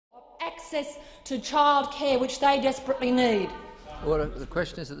access to childcare, which they desperately need. Order. The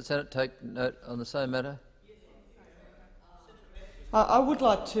question is that the Senate take note on the same matter. I would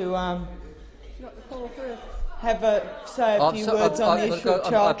like to say a few words on the issue of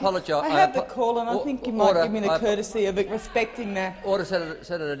childcare. I apologise. I have the call, and I think you might give me the courtesy of respecting that. Order,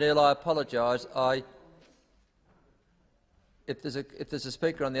 Senator Neal. I apologise. If there's a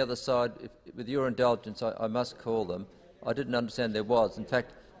speaker on the other side, with your indulgence, I must call them. I didn't understand there was. In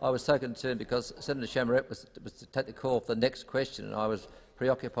fact, I was so concerned because Senator Chamarette was to take the call for the next question, and I was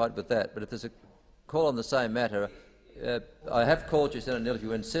preoccupied with that. But if there's a call on the same matter, I have called you, Senator Neal. If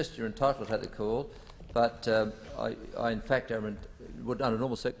you insist, you're entitled to take the call. But I in fact, would, under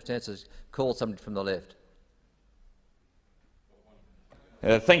normal circumstances, call somebody from the left.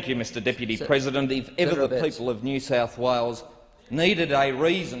 Thank you, Mr Deputy President. If ever the people of New South Wales needed a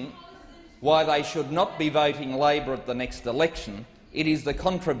reason why they should not be voting Labor at the next election, it is the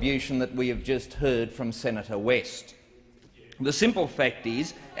contribution that we have just heard from Senator West. The simple fact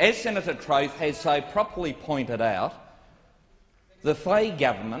is, as Senator Troth has so properly pointed out, the Fay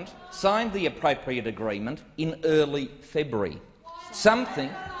government signed the appropriate agreement in early February. Something,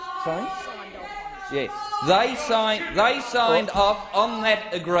 sorry, yeah, they signed off on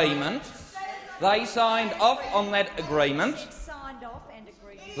that agreement. They signed off on that agreement.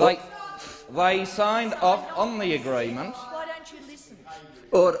 They signed off on the agreement. Why don't you listen?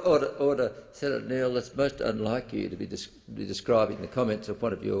 Order. Senator Neal, it's most unlike you to be describing the comments of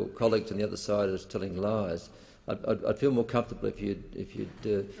one of your colleagues on the other side as telling lies. I'd feel more comfortable if you'd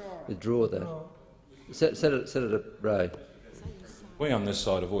withdraw that. Senator Ray. We on this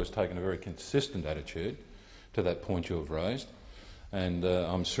side have always taken a very consistent attitude to that point you have raised, and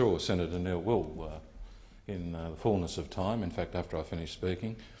I'm sure Senator Neal will, in the fullness of time, in fact after I finish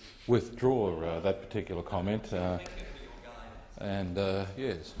speaking, withdraw that particular comment.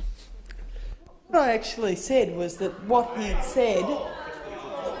 Yes. What I actually said was that what he had said.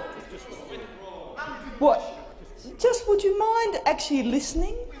 What? Just would you mind actually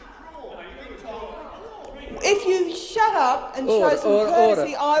listening? If you shut up and show some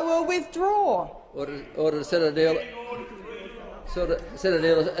courtesy, I will withdraw. Order, Senator Neal. Senator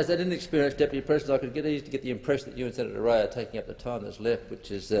Neal, as an inexperienced Deputy President, I could easily get the impression that you and Senator Ray are taking up the time that's left,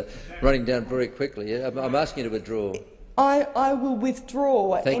 which is running down very quickly. I'm asking you to withdraw. I will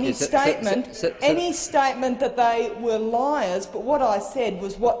withdraw any statement that they were liars, but what I said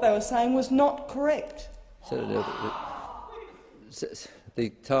was what they were saying was not correct. Senator Neal, the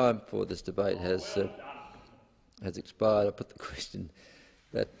time for this debate has expired. I put the question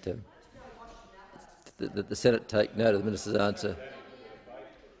that the Senate take note of the minister's answer.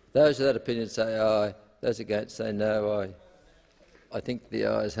 Those of that opinion say aye. Those against say no. I think the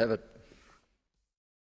ayes have it.